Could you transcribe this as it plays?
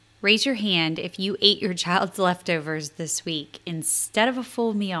Raise your hand if you ate your child's leftovers this week instead of a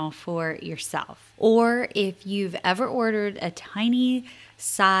full meal for yourself. Or if you've ever ordered a tiny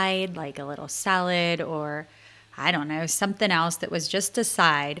side, like a little salad or, I don't know, something else that was just a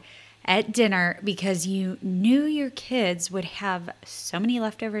side at dinner because you knew your kids would have so many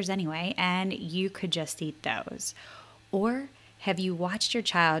leftovers anyway and you could just eat those. Or have you watched your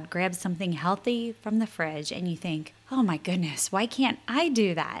child grab something healthy from the fridge and you think, oh my goodness, why can't I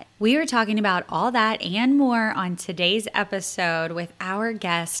do that? We are talking about all that and more on today's episode with our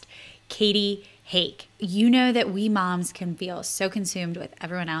guest, Katie Hake. You know that we moms can feel so consumed with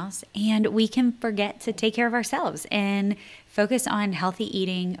everyone else and we can forget to take care of ourselves and focus on healthy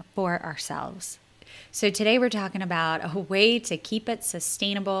eating for ourselves. So today we're talking about a way to keep it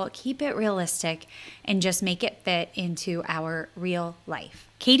sustainable, keep it realistic, and just make it fit into our real life.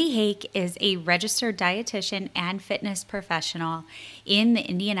 Katie Hake is a registered dietitian and fitness professional in the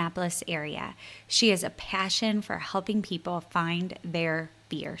Indianapolis area. She has a passion for helping people find their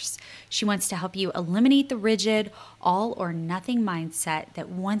fierce. She wants to help you eliminate the rigid, all or nothing mindset that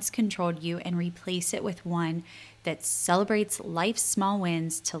once controlled you and replace it with one that celebrates life's small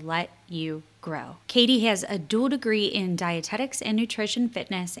wins to let you grow. Katie has a dual degree in dietetics and nutrition,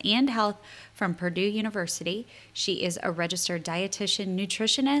 fitness, and health from Purdue University. She is a registered dietitian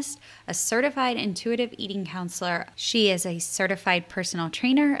nutritionist, a certified intuitive eating counselor. She is a certified personal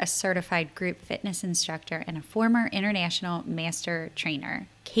trainer, a certified group fitness instructor, and a former international master trainer.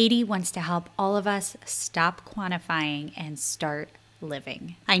 Katie wants to help all of us stop quantifying and start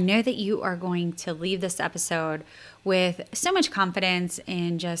living. I know that you are going to leave this episode with so much confidence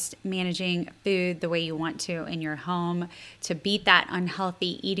in just managing food the way you want to in your home, to beat that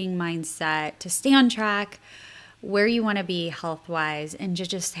unhealthy eating mindset, to stay on track where you want to be health-wise, and to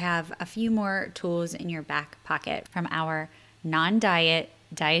just have a few more tools in your back pocket from our non-diet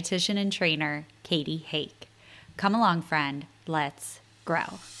dietitian and trainer, Katie Hake. Come along, friend. Let's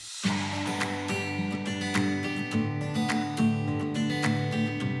grow.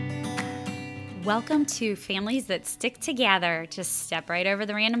 Welcome to Families That Stick Together. Just step right over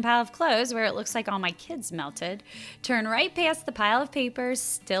the random pile of clothes where it looks like all my kids melted. Turn right past the pile of papers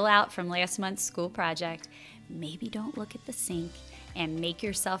still out from last month's school project. Maybe don't look at the sink and make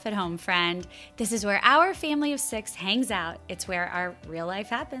yourself at home, friend. This is where our family of 6 hangs out. It's where our real life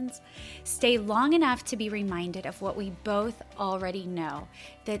happens. Stay long enough to be reminded of what we both already know,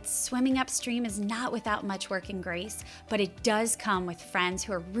 that swimming upstream is not without much work and grace, but it does come with friends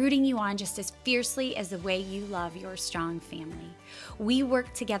who are rooting you on just as fiercely as the way you love your strong family. We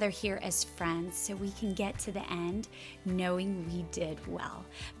work together here as friends so we can get to the end knowing we did well.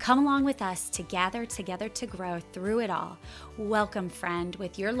 Come along with us to gather together to grow through it all. Welcome, friend,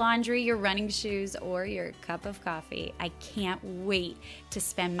 with your laundry, your running shoes, or your cup of coffee. I can't wait to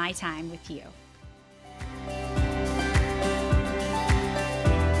spend my time with you.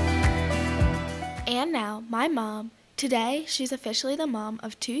 And now, my mom. Today, she's officially the mom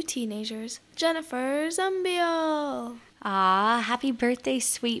of 2 teenagers, Jennifer Zumbiel. Ah, happy birthday,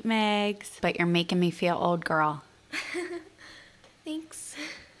 sweet Megs. But you're making me feel old, girl. Thanks.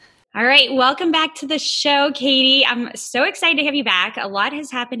 All right, welcome back to the show, Katie. I'm so excited to have you back. A lot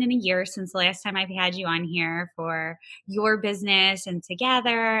has happened in a year since the last time I've had you on here for your business and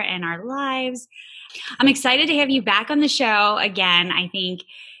together and our lives. I'm excited to have you back on the show again. I think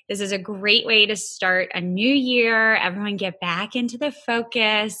this is a great way to start a new year. Everyone get back into the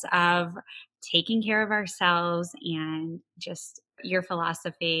focus of taking care of ourselves and just your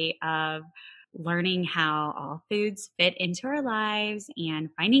philosophy of learning how all foods fit into our lives and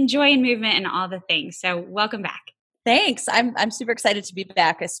finding joy in movement and all the things. So welcome back. Thanks. I'm super excited to be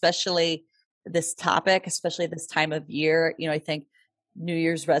back, especially this topic, especially this time of year. I think New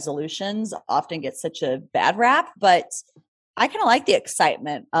Year's resolutions often get such a bad rap, but I kind of like the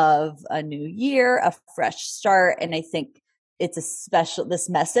excitement of a new year, a fresh start. And I think this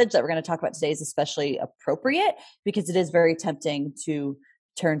message that we're going to talk about today is especially appropriate because it is very tempting to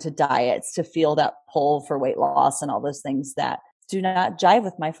turn to diets, to feel that pull for weight loss and all those things that do not jive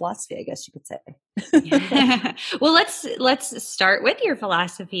with my philosophy, I guess you could say. Well, let's start with your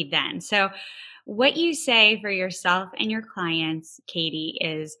philosophy then. So what you say for yourself and your clients, Katie,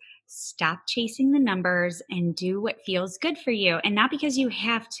 is stop chasing the numbers and do what feels good for you. And not because you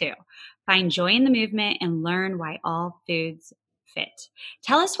have to. Find joy in the movement and learn why all foods fit.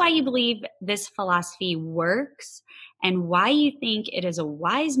 Tell us why you believe this philosophy works and why you think it is a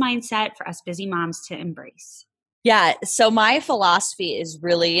wise mindset for us busy moms to embrace. Yeah. So my philosophy is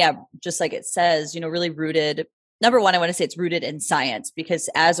really, just like it says, really rooted. Number one, I want to say it's rooted in science because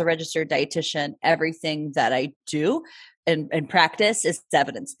as a registered dietitian, everything that I do and practice is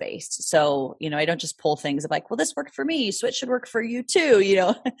evidence-based. So, I don't just pull things of like, well, this worked for me, so it should work for you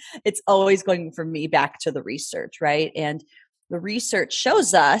too. It's always going from me back to the research, right? And the research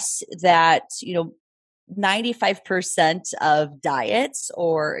shows us that, 95% of diets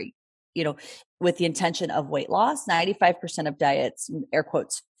or, with the intention of weight loss, 95% of diets, air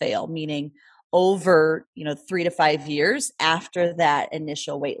quotes, fail, meaning over, 3 to 5 years after that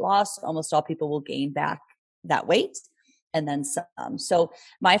initial weight loss, almost all people will gain back that weight and then some. So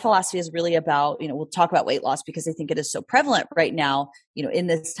my philosophy is really about, we'll talk about weight loss because I think it is so prevalent right now, in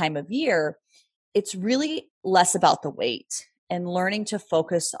this time of year. It's really less about the weight and learning to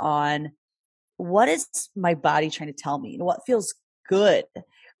focus on what is my body trying to tell me, what feels good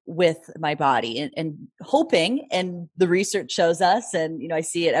with my body, and hoping, and the research shows us, and I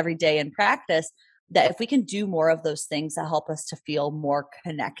see it every day in practice, that if we can do more of those things that help us to feel more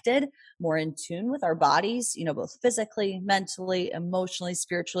connected, more in tune with our bodies, both physically, mentally, emotionally,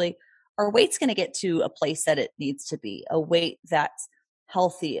 spiritually, our weight's going to get to a place that it needs to be, a weight that's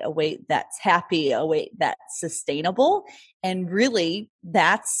healthy, a weight that's happy, a weight that's sustainable. And really,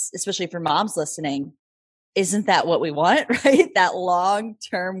 that's, especially for moms listening, isn't that what we want, right? That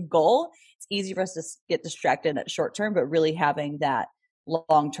long-term goal. It's easy for us to get distracted at short term, but really having that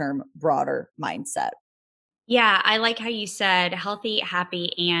long-term, broader mindset. Yeah, I like how you said healthy,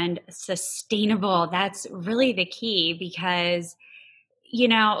 happy, and sustainable. That's really the key because,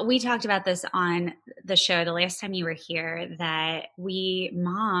 we talked about this on the show the last time you were here, that we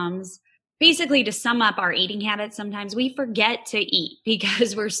moms, basically, to sum up our eating habits, sometimes we forget to eat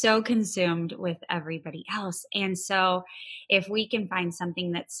because we're so consumed with everybody else. And so if we can find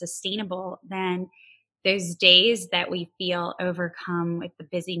something that's sustainable, then those days that we feel overcome with the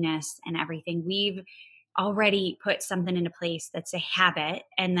busyness and everything, we've already put something into place that's a habit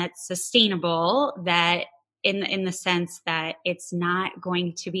and that's sustainable, that in the sense that it's not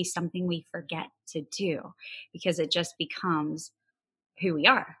going to be something we forget to do because it just becomes who we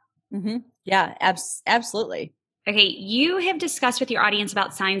are. Mm-hmm. Yeah, absolutely. Okay, you have discussed with your audience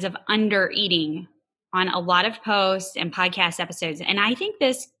about signs of under eating on a lot of posts and podcast episodes. And I think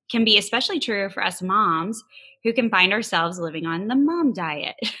this can be especially true for us moms who can find ourselves living on the mom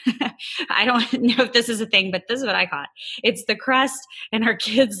diet. I don't know if this is a thing, but this is what I call it. It's the crust and our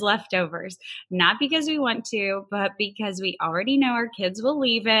kids' leftovers. Not because we want to, but because we already know our kids will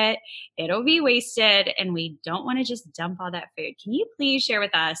leave it, it'll be wasted, and we don't want to just dump all that food. Can you please share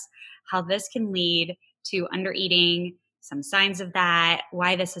with us how this can lead to under eating, some signs of that,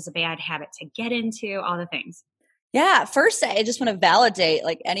 why this is a bad habit to get into, all the things? Yeah. First, I just want to validate,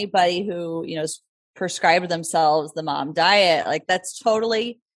 like, anybody who, is prescribed themselves the mom diet, like, that's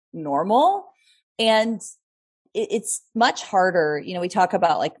totally normal. And it's much harder. We talk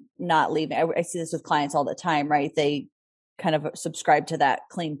about like not leaving. I see this with clients all the time, right? They kind of subscribe to that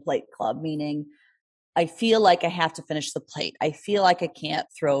clean plate club, meaning I feel like I have to finish the plate. I feel like I can't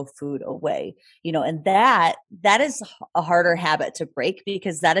throw food away, and that is a harder habit to break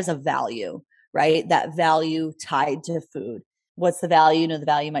because that is a value, right? That value tied to food. What's the value? The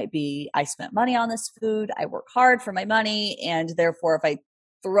value might be I spent money on this food. I work hard for my money. And therefore, if I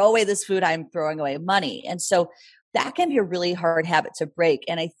throw away this food, I'm throwing away money. And so that can be a really hard habit to break.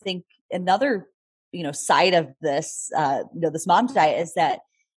 And I think another, side of this, this mom diet is that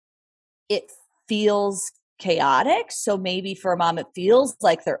it feels chaotic. So maybe for a mom, it feels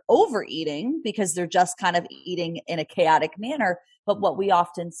like they're overeating because they're just kind of eating in a chaotic manner. But what we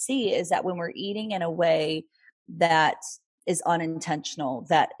often see is that when we're eating in a way that is unintentional,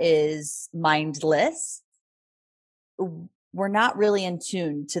 that is mindless, we're not really in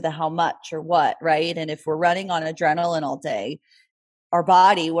tune to the how much or what, right? And if we're running on adrenaline all day, what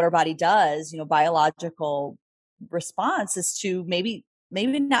our body does, biological response is to maybe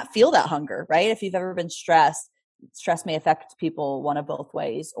not feel that hunger, right? If you've ever been stressed, stress may affect people one of both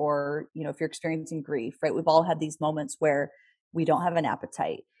ways. Or, if you're experiencing grief, right? We've all had these moments where we don't have an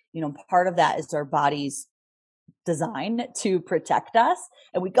appetite. Part of that is our body's design to protect us,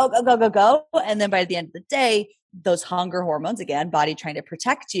 and we go, go, go, go, go. And then by the end of the day, those hunger hormones, again, body trying to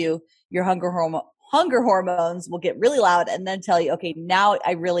protect you, your hunger hormones will get really loud and then tell you, okay, now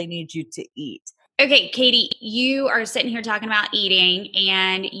I really need you to eat. Okay, Katie, you are sitting here talking about eating,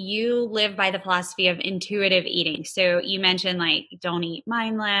 and you live by the philosophy of intuitive eating. So you mentioned like, don't eat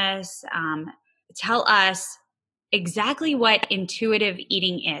mindless. Tell us exactly what intuitive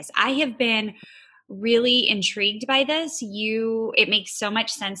eating is. I have been really intrigued by this. It makes so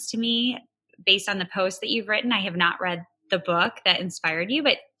much sense to me based on the post that you've written. I have not read the book that inspired you,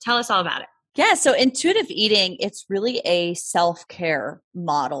 but tell us all about it. Yeah. So intuitive eating, it's really a self-care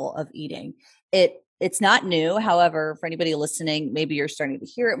model of eating. It It's not new. However, for anybody listening, maybe you're starting to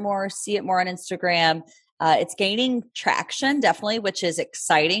hear it more, see it more on Instagram. It's gaining traction, definitely, which is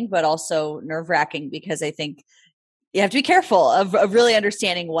exciting, but also nerve-wracking, because I think you have to be careful of really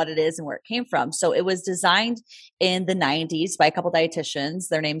understanding what it is and where it came from. So it was designed in the 90s by a couple dietitians.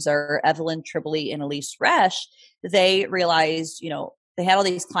 Their names are Evelyn Tribole and Elise Resch. They realized, they had all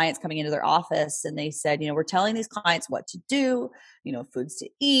these clients coming into their office, and they said, we're telling these clients what to do, foods to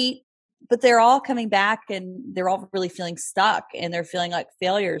eat, but they're all coming back and they're all really feeling stuck and they're feeling like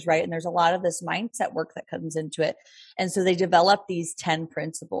failures, right? And there's a lot of this mindset work that comes into it. And so they developed these 10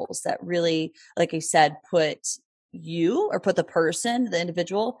 principles that really, like I said, put the person, the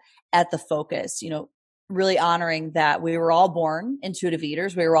individual, at the focus, really honoring that we were all born intuitive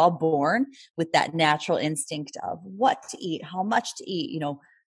eaters. We were all born with that natural instinct of what to eat, how much to eat,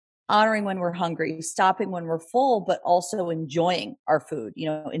 honoring when we're hungry, stopping when we're full, but also enjoying our food,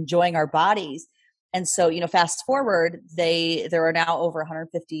 enjoying our bodies. And so, fast forward, there are now over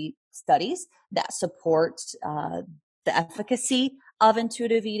 150 studies that support the efficacy of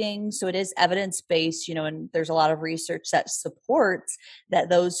intuitive eating. So it is evidence-based, and there's a lot of research that supports that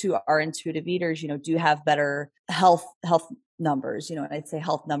those who are intuitive eaters, do have better health numbers, and I'd say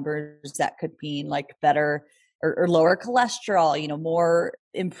health numbers that could mean like better or lower cholesterol, more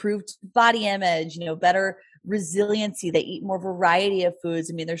improved body image, better resiliency. They eat more variety of foods.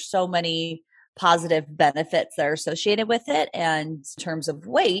 I mean, there's so many positive benefits that are associated with it. And in terms of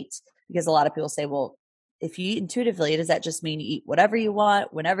weight, because a lot of people say, well, if you eat intuitively, does that just mean you eat whatever you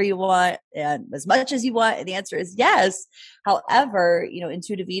want, whenever you want, and as much as you want? And the answer is yes. However,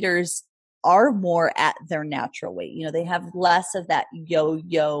 intuitive eaters are more at their natural weight. They have less of that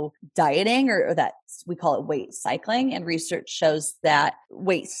yo-yo dieting or that we call it weight cycling. And research shows that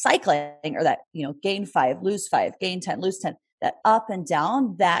weight cycling, or that, gain 5, lose 5, gain 10, lose 10, that up and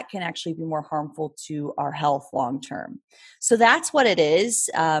down, that can actually be more harmful to our health long-term. So that's what it is.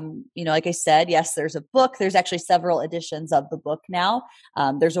 Like I said, yes, there's a book. There's actually several editions of the book now.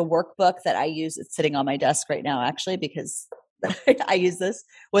 There's a workbook that I use. It's sitting on my desk right now, actually, because I use this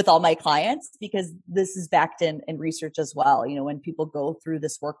with all my clients, because this is backed in research as well. When people go through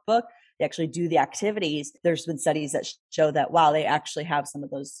this workbook, they actually do the activities. There's been studies that show that, wow, they actually have some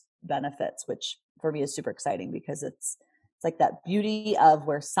of those benefits, which for me is super exciting, because it's like that beauty of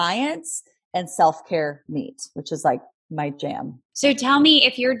where science and self-care meet, which is like my jam. So tell me,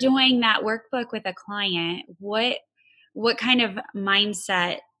 if you're doing that workbook with a client, what kind of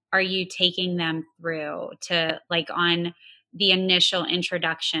mindset are you taking them through to, like, on the initial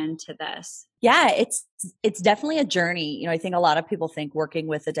introduction to this? Yeah, it's definitely a journey. I think a lot of people think working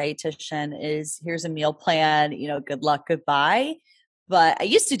with a dietitian is, here's a meal plan, good luck, goodbye. But I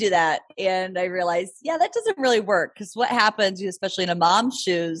used to do that, and I realized, yeah, that doesn't really work, because what happens, especially in a mom's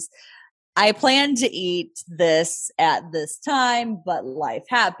shoes, I plan to eat this at this time, but life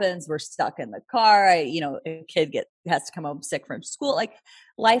happens. We're stuck in the car. A kid has to come home sick from school. Like,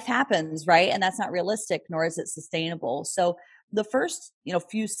 life happens, right? And that's not realistic, nor is it sustainable. So the first,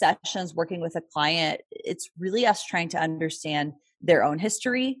 few sessions working with a client, it's really us trying to understand their own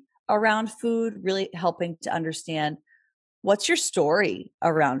history around food, really helping to understand, what's your story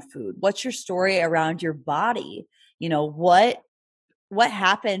around food? What's your story around your body? What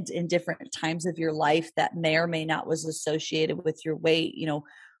happened in different times of your life that may or may not was associated with your weight?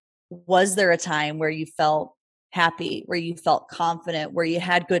 Was there a time where you felt happy, where you felt confident, where you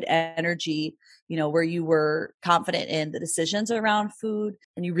had good energy, where you were confident in the decisions around food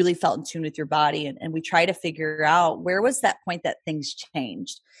and you really felt in tune with your body? And we try to figure out, where was that point that things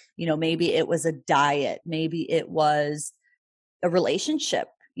changed? Maybe it was a diet, maybe it was a relationship,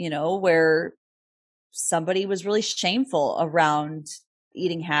 where somebody was really shameful around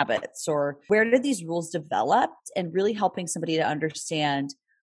eating habits, or where did these rules develop, and really helping somebody to understand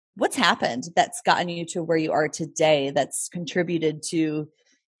what's happened that's gotten you to where you are today, that's contributed to,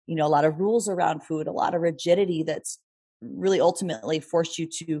 a lot of rules around food, a lot of rigidity that's really ultimately forced you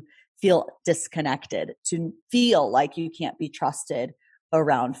to feel disconnected, to feel like you can't be trusted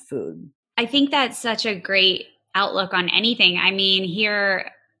around food. I think that's such a great outlook on anything. I mean,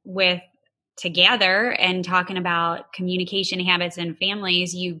 here with Together and talking about communication habits in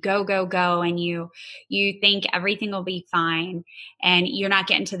families, you go, and you think everything will be fine, and you're not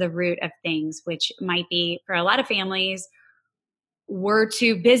getting to the root of things, which might be, for a lot of families, we're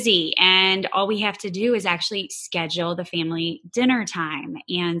too busy and all we have to do is actually schedule the family dinner time.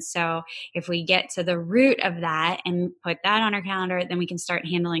 And so if we get to the root of that and put that on our calendar, then we can start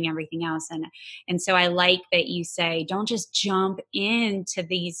handling everything else. And so I like that you say, don't just jump into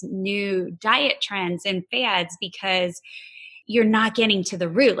these new diet trends and fads, because you're not getting to the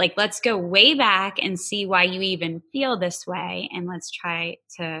root. Like, let's go way back and see why you even feel this way. And let's try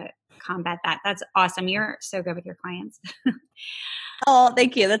to combat that. That's awesome. You're so good with your clients. Oh,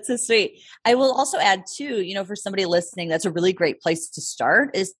 thank you. That's so sweet. I will also add too, for somebody listening, that's a really great place to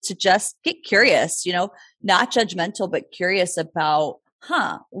start is to just get curious, not judgmental, but curious about,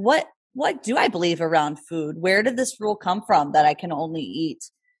 what do I believe around food? Where did this rule come from that I can only eat,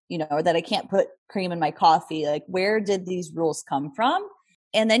 or that I can't put cream in my coffee? Like, where did these rules come from?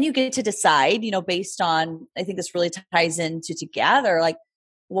 And then you get to decide, based on, I think this really ties into together, like,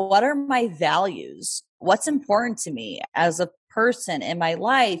 what are my values? What's important to me as a person in my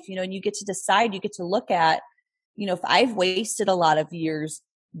life, and you get to decide, you get to look at, if I've wasted a lot of years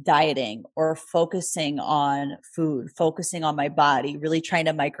dieting or focusing on food, focusing on my body, really trying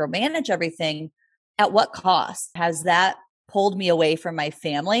to micromanage everything, at what cost? Has that pulled me away from my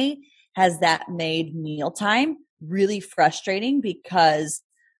family? Has that made mealtime really frustrating because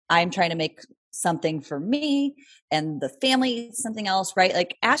I'm trying to make something for me and the family something else, right?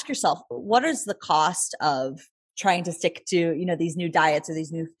 Like, ask yourself, what is the cost of trying to stick to, these new diets or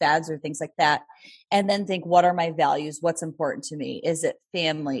these new fads or things like that? And then think, what are my values? What's important to me? Is it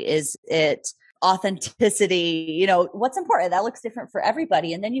family? Is it authenticity? What's important? That looks different for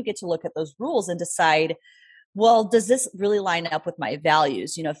everybody. And then you get to look at those rules and decide, well, does this really line up with my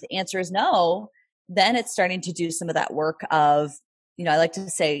values? If the answer is no, then it's starting to do some of that work of, I like to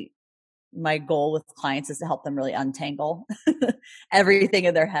say, my goal with clients is to help them really untangle everything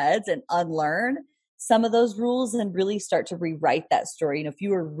in their heads and unlearn some of those rules and really start to rewrite that story. If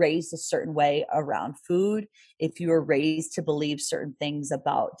you were raised a certain way around food, if you were raised to believe certain things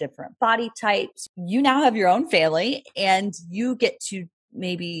about different body types, you now have your own family and you get to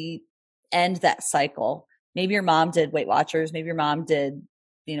maybe end that cycle. Maybe your mom did Weight Watchers. Maybe your mom did,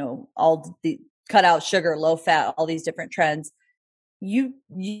 all the cut out sugar, low fat, all these different trends. You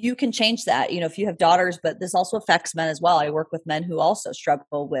can change that, if you have daughters, but this also affects men as well. I work with men who also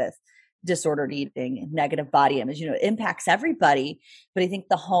struggle with disordered eating, negative body image, it impacts everybody. But I think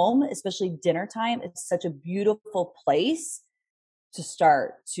the home, especially dinner time, is such a beautiful place to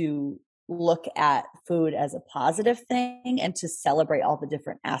start to look at food as a positive thing and to celebrate all the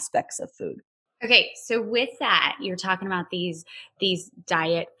different aspects of food. Okay, so with that, you're talking about these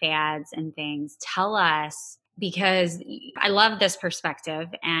diet fads and things. Tell us, because I love this perspective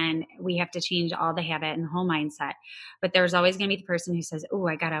and we have to change all the habit and the whole mindset. But there's always going to be the person who says, oh,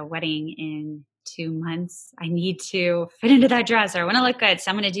 I got a wedding in 2 months. I need to fit into that dress, or I want to look good.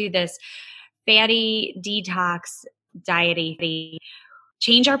 So I'm going to do this fatty detox diety.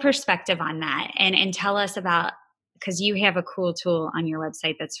 Change our perspective on that and tell us about, because you have a cool tool on your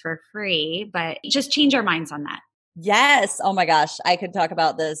website that's for free, but just change our minds on that. Yes. Oh my gosh. I could talk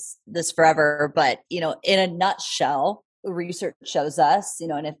about this forever, but in a nutshell, research shows us,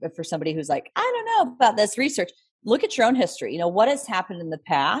 and if for somebody who's like, I don't know about this research, look at your own history. What has happened in the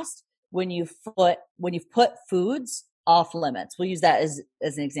past when you've put foods off limits. We'll use that as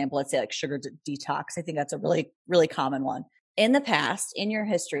an example. Let's say like sugar detox. I think that's a really, really common one. In the past, in your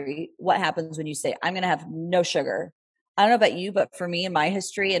history, what happens when you say, I'm going to have no sugar? I don't know about you, but for me in my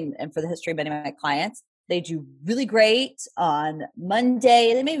history and for the history of many of my clients, they do really great on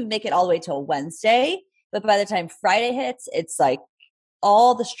Monday. They maybe make it all the way till Wednesday. But by the time Friday hits, it's like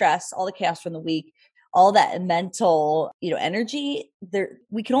all the stress, all the chaos from the week, all that mental, energy there.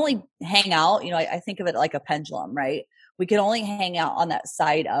 We can only hang out. I think of it like a pendulum, right? We can only hang out on that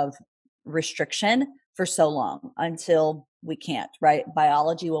side of restriction for so long until we can't, right?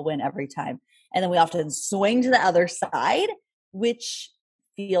 Biology will win every time. And then we often swing to the other side, which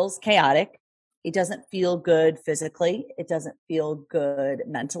feels chaotic. It doesn't feel good physically. It doesn't feel good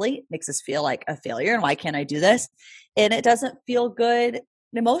mentally. It makes us feel like a failure. And why can't I do this? And it doesn't feel good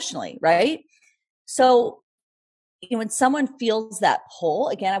emotionally, right? So, when someone feels that pull,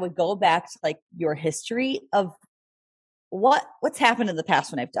 again, I would go back to like your history of what's happened in the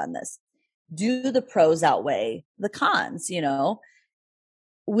past when I've done this. Do the pros outweigh the cons?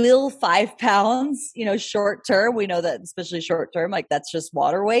 Will 5 pounds, short term, we know that especially short term, like that's just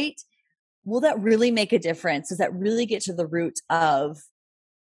water weight. Will that really make a difference? Does that really get to the root of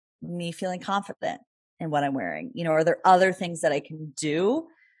me feeling confident in what I'm wearing? Are there other things that I can do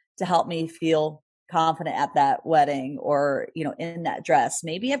to help me feel confident at that wedding or, in that dress?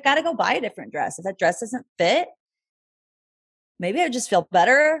 Maybe I've got to go buy a different dress. If that dress doesn't fit, maybe I just feel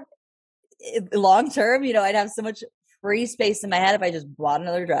better long term. I'd have so much free space in my head if I just bought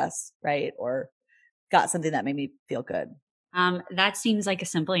another dress, right? Or got something that made me feel good. That seems like a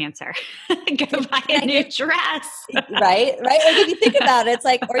simple answer. Go buy a new dress. Right. Like if you think about it, it's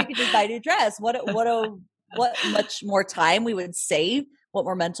like, or you could just buy a new dress. What what much more time we would save, what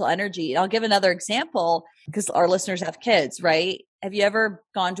more mental energy. And I'll give another example because our listeners have kids, right? Have you ever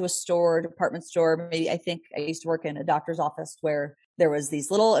gone to a store, department store? Maybe I think I used to work in a doctor's office where there was these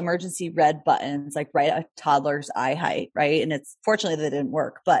little emergency red buttons, like right at a toddler's eye height, right? And it's fortunately they didn't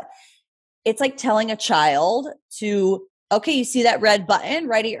work, but it's like telling a child to, okay, you see that red button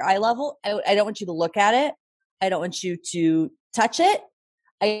right at your eye level. I don't want you to look at it. I don't want you to touch it.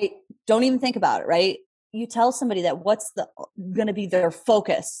 I don't even think about it, right? You tell somebody that what's going to be their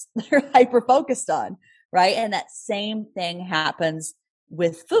focus, they're hyper focused on, right? And that same thing happens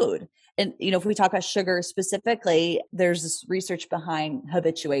with food. And, if we talk about sugar specifically, there's this research behind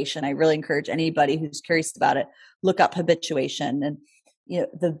habituation. I really encourage anybody who's curious about it, look up habituation. And,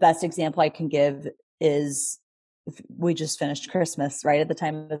 the best example I can give is if we just finished Christmas, right? At the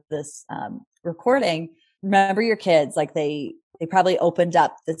time of this recording, remember your kids, like they probably opened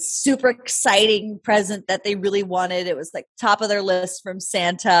up this super exciting present that they really wanted. It was like top of their list from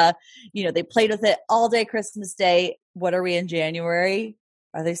Santa. They played with it all day Christmas Day. What are we in January?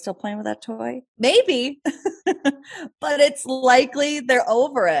 Are they still playing with that toy? Maybe, but it's likely they're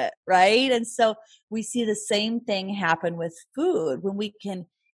over it, right? And so we see the same thing happen with food when we can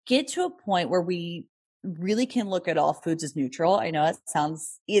get to a point where we really can look at all foods as neutral. I know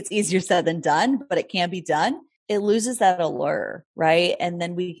it's easier said than done, but it can be done. It loses that allure, right? And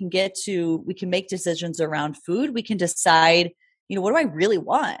then we can make decisions around food. We can decide, what do I really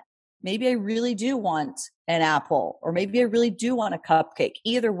want? Maybe I really do want an apple, or maybe I really do want a cupcake.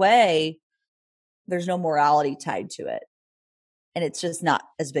 Either way, there's no morality tied to it. And it's just not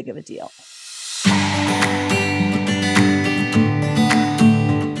as big of a deal.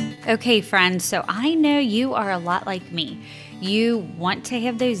 Okay, friends, so I know you are a lot like me. You want to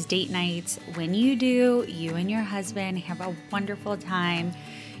have those date nights. When you do, you and your husband have a wonderful time.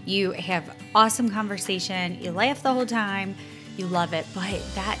 You have awesome conversation. You laugh the whole time. You love it, but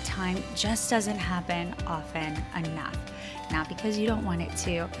that time just doesn't happen often enough. Not because you don't want it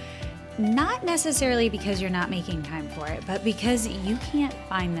to, not necessarily because you're not making time for it, but because you can't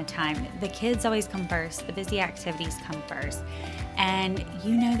find the time. The kids always come first, the busy activities come first, and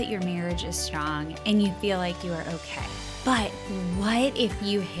you know that your marriage is strong and you feel like you are okay. But what if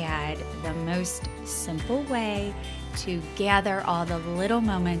you had the most simple way to gather all the little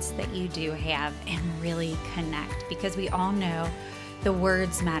moments that you do have and really connect? Because we all know the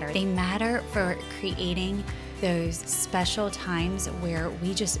words matter. They matter for creating those special times where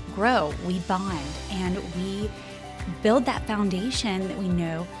we just grow, we bond, and we build that foundation that we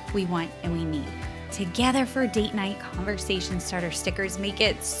know we want and we need. Together for Date Night conversation starter stickers make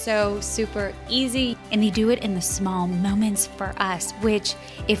it so super easy, and they do it in the small moments for us, which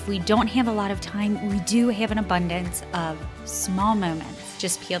if we don't have a lot of time, we do have an abundance of small moments.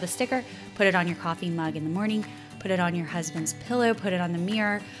 Just peel the sticker, put it on your coffee mug in the morning, put it on your husband's pillow, put it on the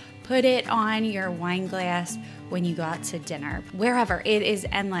mirror, put it on your wine glass when you go out to dinner, wherever. It is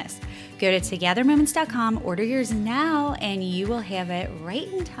endless. Go to togethermoments.com, order yours now, and you will have it right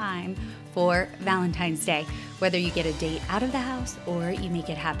in time for Valentine's Day, whether you get a date out of the house or you make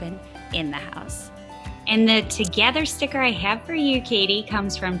it happen in the house. And the Together sticker I have for you, Katie,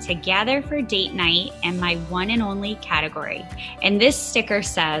 comes from Together for Date Night and my one and only category. And this sticker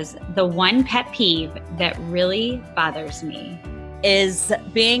says, the one pet peeve that really bothers me is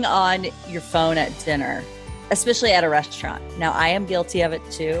being on your phone at dinner, especially at a restaurant. Now, I am guilty of it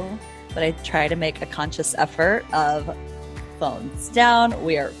too, but I try to make a conscious effort of phones down.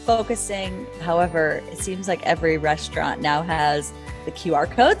 We are focusing. However, it seems like every restaurant now has the QR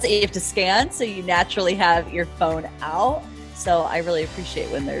codes that you have to scan. So you naturally have your phone out. So I really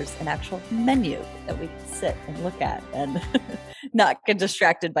appreciate when there's an actual menu that we can sit and look at and not get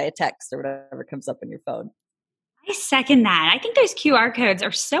distracted by a text or whatever comes up on your phone. I second that. I think those QR codes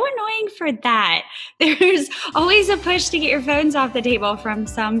are so annoying for that. There's always a push to get your phones off the table from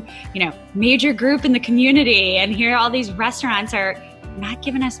some, major group in the community. And here all these restaurants are not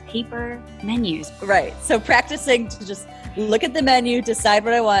giving us paper menus. Right. So practicing to just look at the menu, decide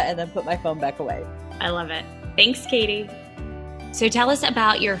what I want, and then put my phone back away. I love it. Thanks, Katie. So tell us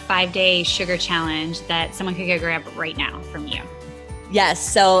about your 5-day sugar challenge that someone could go grab right now from you. Yes.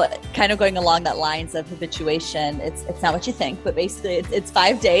 So kind of going along that lines of habituation, it's not what you think, but basically it's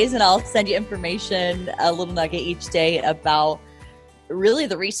 5 days, and I'll send you information, a little nugget each day about really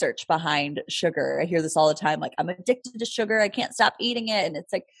the research behind sugar. I hear this all the time, like, I'm addicted to sugar. I can't stop eating it. And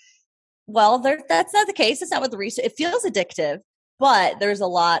it's like, well, that's not the case. That's not what the research, it feels addictive, but there's a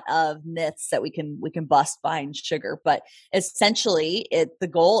lot of myths that we can bust behind sugar. But essentially the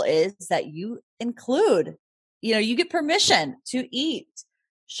goal is that you include, you get permission to eat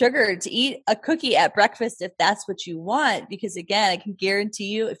sugar, to eat a cookie at breakfast if that's what you want. Because again, I can guarantee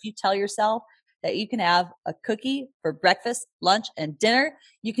you, if you tell yourself that you can have a cookie for breakfast, lunch, and dinner,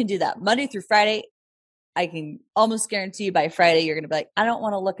 you can do that Monday through Friday. I can almost guarantee you by Friday, you're going to be like, I don't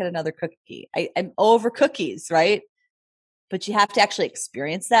want to look at another cookie. I'm over cookies, right? But you have to actually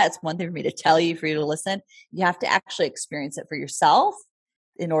experience that. It's one thing for me to tell you, for you to listen. You have to actually experience it for yourself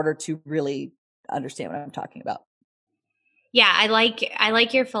in order to really understand what I'm talking about. Yeah, I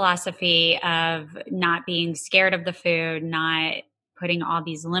like your philosophy of not being scared of the food, not putting all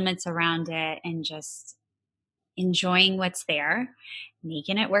these limits around it, and just enjoying what's there,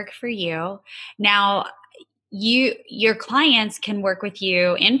 making it work for you. Now, your clients can work with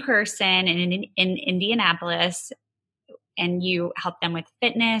you in person in Indianapolis, and you help them with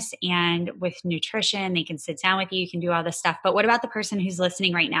fitness and with nutrition. They can sit down with you. You can do all this stuff. But what about the person who's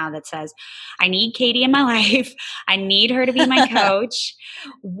listening right now that says, I need Katie in my life. I need her to be my coach.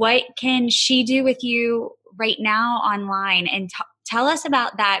 What can she do with you right now online? And tell us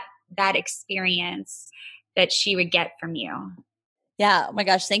about that experience that she would get from you. Yeah. Oh my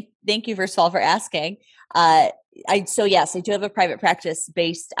gosh. Thank you first of all for asking. Yes, I do have a private practice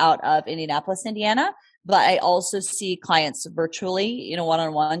based out of Indianapolis, Indiana, but I also see clients virtually,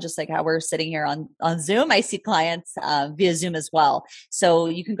 one-on-one, just like how we're sitting here on Zoom. I see clients via Zoom as well. So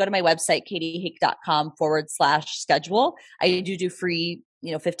you can go to my website, katiehake.com/schedule. I do free,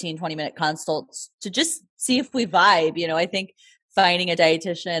 15, 20-minute consults to just see if we vibe. I think finding a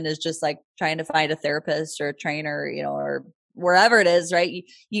dietitian is just like trying to find a therapist or a trainer, or wherever it is, right?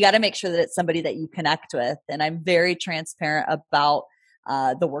 You got to make sure that it's somebody that you connect with. And I'm very transparent about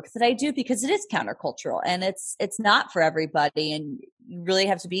the work that I do, because it is countercultural and it's not for everybody. And you really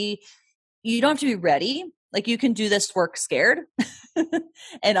have to you don't have to be ready. Like, you can do this work scared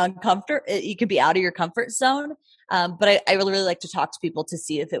and uncomfortable. You can be out of your comfort zone. But I really like to talk to people to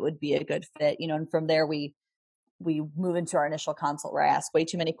see if it would be a good fit, and from there we move into our initial consult, where I ask way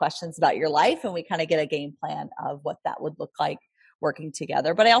too many questions about your life, and we kind of get a game plan of what that would look like working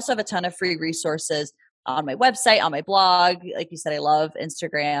together. But I also have a ton of free resources on my website, on my blog. Like you said, I love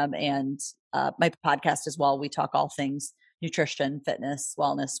Instagram and my podcast as well. We talk all things nutrition, fitness,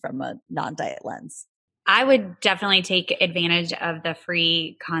 wellness from a non-diet lens. I would definitely take advantage of the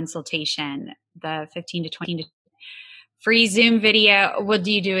free consultation, the 15 to 20 free Zoom video. What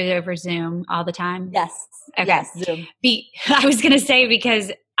do you do it over Zoom all the time? Yes. Okay. Yes, Zoom. I was going to say,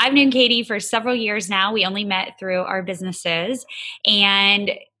 because I've known Katie for several years now. We only met through our businesses,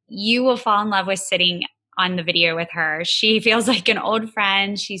 and you will fall in love with sitting on the video with her. She feels like an old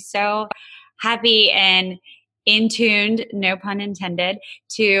friend. She's so happy and in tuned, no pun intended,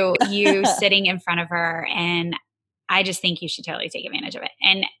 to you sitting in front of her. And I just think you should totally take advantage of it.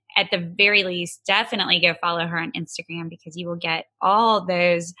 And at the very least, definitely go follow her on Instagram, because you will get all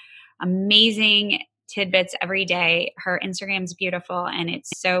those amazing tidbits every day. Her Instagram is beautiful, and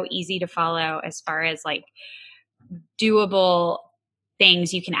it's so easy to follow as far as like doable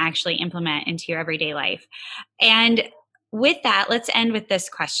things you can actually implement into your everyday life. And with that, let's end with this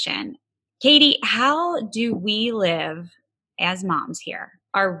question. Katie, how do we live as moms here,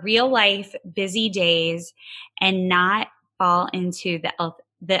 our real life busy days, and not fall into the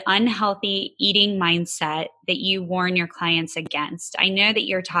unhealthy eating mindset that you warn your clients against? I know that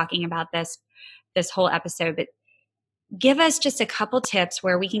you're talking about this whole episode, but give us just a couple tips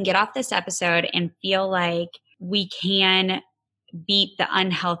where we can get off this episode and feel like we can beat the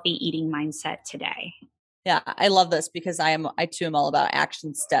unhealthy eating mindset today. Yeah, I love this, because I too am all about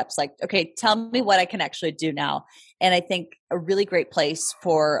action steps. Like, okay, tell me what I can actually do now. And I think a really great place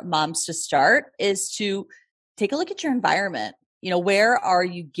for moms to start is to take a look at your environment. Where are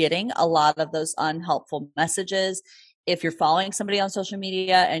you getting a lot of those unhelpful messages? If you're following somebody on social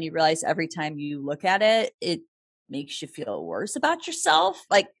media and you realize every time you look at it, it makes you feel worse about yourself,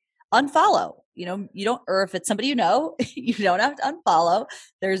 like, unfollow. You don't, or if it's somebody you don't have to unfollow.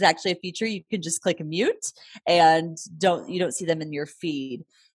 There's actually a feature you can just click mute, and you don't see them in your feed.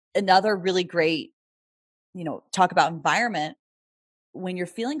 Another really great, talk about environment. When you're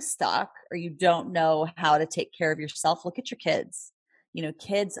feeling stuck or you don't know how to take care of yourself, look at your kids.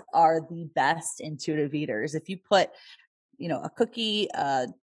 Kids are the best intuitive eaters. If you put, a cookie,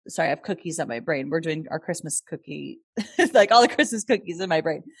 sorry, I have cookies on my brain. We're doing our Christmas cookie, like all the Christmas cookies in my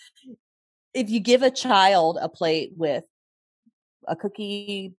brain. If you give a child a plate with a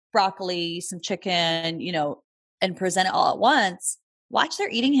cookie, broccoli, some chicken, and present it all at once, watch their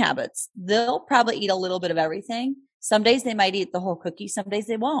eating habits. They'll probably eat a little bit of everything. Some days they might eat the whole cookie. Some days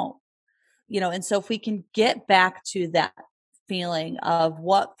they won't, and so if we can get back to that feeling of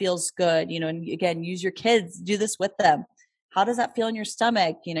what feels good, and again, use your kids, do this with them. how does that feel in your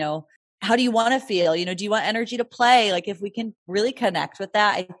stomach? How do you want to feel? Do you want energy to play? Like, if we can really connect with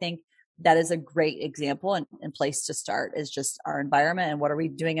that, I think that is a great example and place to start, is just our environment and what are we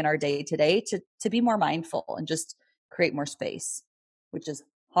doing in our day to day to be more mindful and just create more space, which is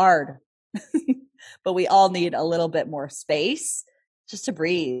hard. But we all need a little bit more space just to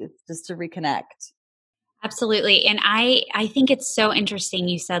breathe, just to reconnect. Absolutely. And I think it's so interesting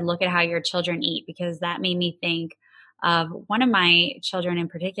you said, look at how your children eat, because that made me think of one of my children in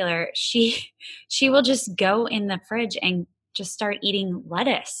particular. She will just go in the fridge and just start eating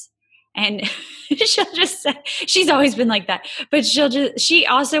lettuce. And she'll just say, she's always been like that, but she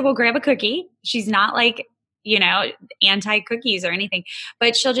also will grab a cookie. She's not like, anti cookies or anything,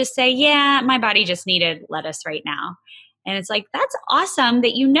 but she'll just say, yeah, my body just needed lettuce right now. And it's like, that's awesome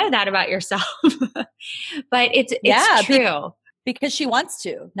that you know that about yourself. But it's true. Because she wants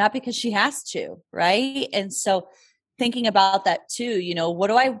to, not because she has to. Right. And so thinking about that too, what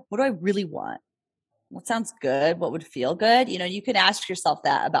do I really want? What sounds good? What would feel good? You can ask yourself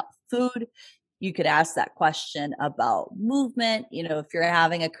that about food. You could ask that question about movement. If you're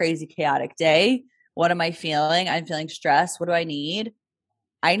having a crazy, chaotic day, what am I feeling? I'm feeling stressed. What do I need?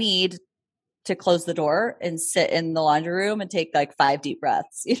 I need to close the door and sit in the laundry room and take like 5 deep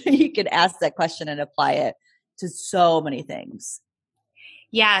breaths. You could ask that question and apply it to so many things.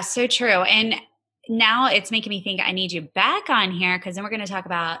 Yeah, so true. And now it's making me think I need you back on here, because then we're going to talk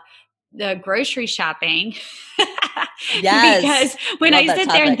about the grocery shopping. Yes. Because when I sit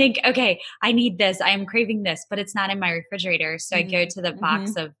there and think, okay, I need this, I am craving this, but it's not in my refrigerator. So I go to the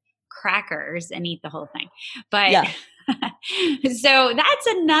box of crackers and eat the whole thing. But so that's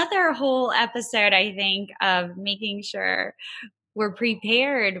another whole episode, I think, of making sure we're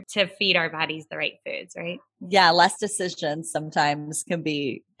prepared to feed our bodies the right foods, right? Yeah, less decisions sometimes can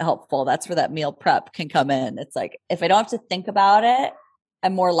be helpful. That's where that meal prep can come in. It's like, if I don't have to think about it,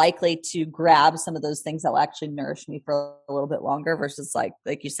 I'm more likely to grab some of those things that will actually nourish me for a little bit longer versus like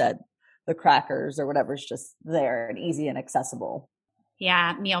you said, the crackers or whatever's just there and easy and accessible.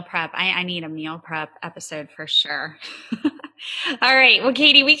 Yeah, meal prep. I need a meal prep episode for sure. All right. Well,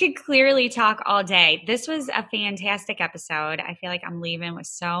 Katie, we could clearly talk all day. This was a fantastic episode. I feel like I'm leaving with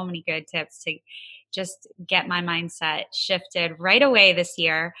so many good tips to just get my mindset shifted right away this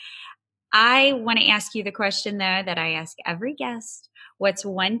year. I want to ask you the question, though, that I ask every guest. What's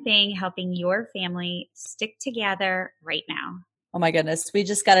one thing helping your family stick together right now? Oh my goodness. We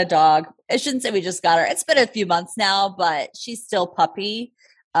just got a dog. I shouldn't say we just got her. It's been a few months now, but she's still puppy.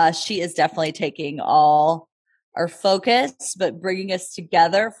 She is definitely taking all our focus, but bringing us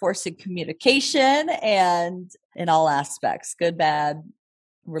together, forcing communication and in all aspects, good, bad,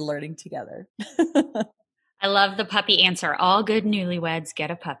 we're learning together. I love the puppy answer. All good newlyweds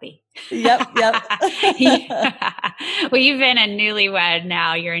get a puppy. Yep. Yeah. Well, you've been a newlywed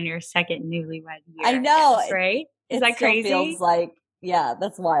now. You're in your second newlywed year. I know. Yes, right? Is that crazy? It feels like, yeah,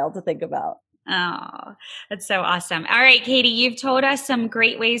 that's wild to think about. Oh, that's so awesome. All right, Katie, you've told us some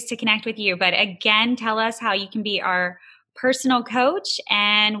great ways to connect with you, but again, tell us how you can be our personal coach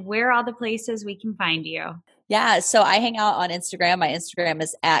and where are all the places we can find you. Yeah. So I hang out on Instagram. My Instagram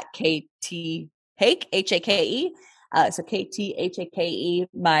is at KT Hake, Hake. So KTHAKE.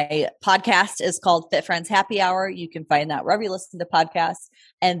 My podcast is called Fit Friends Happy Hour. You can find that wherever you listen to podcasts.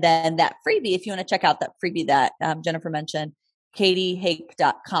 And then that freebie, if you want to check out that freebie that Jennifer mentioned,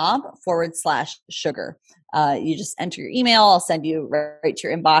 katiehake.com/sugar. You just enter your email. I'll send you right to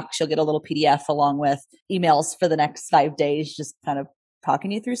your inbox. You'll get a little PDF along with emails for the next 5 days, just kind of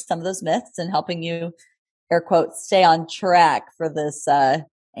talking you through some of those myths and helping you, air quotes, stay on track for this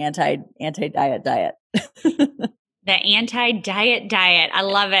anti-diet diet. The anti-diet diet. I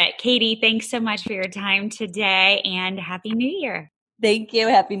love it. Katie, thanks so much for your time today and Happy New Year. Thank you.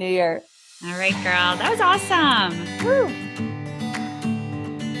 Happy New Year. All right, girl. That was awesome. Woo.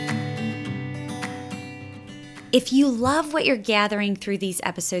 If you love what you're gathering through these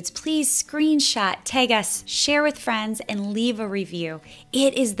episodes, please screenshot, tag us, share with friends, and leave a review.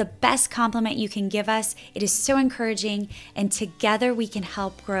 It is the best compliment you can give us. It is so encouraging, and together we can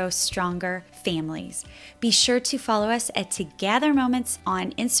help grow stronger families. Be sure to follow us at Together Moments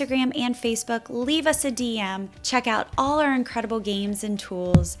on Instagram and Facebook. Leave us a DM. Check out all our incredible games and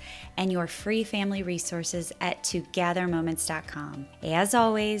tools and your free family resources at togethermoments.com. As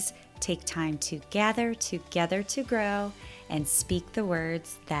always, take time to gather together to grow and speak the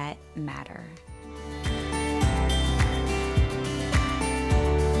words that matter.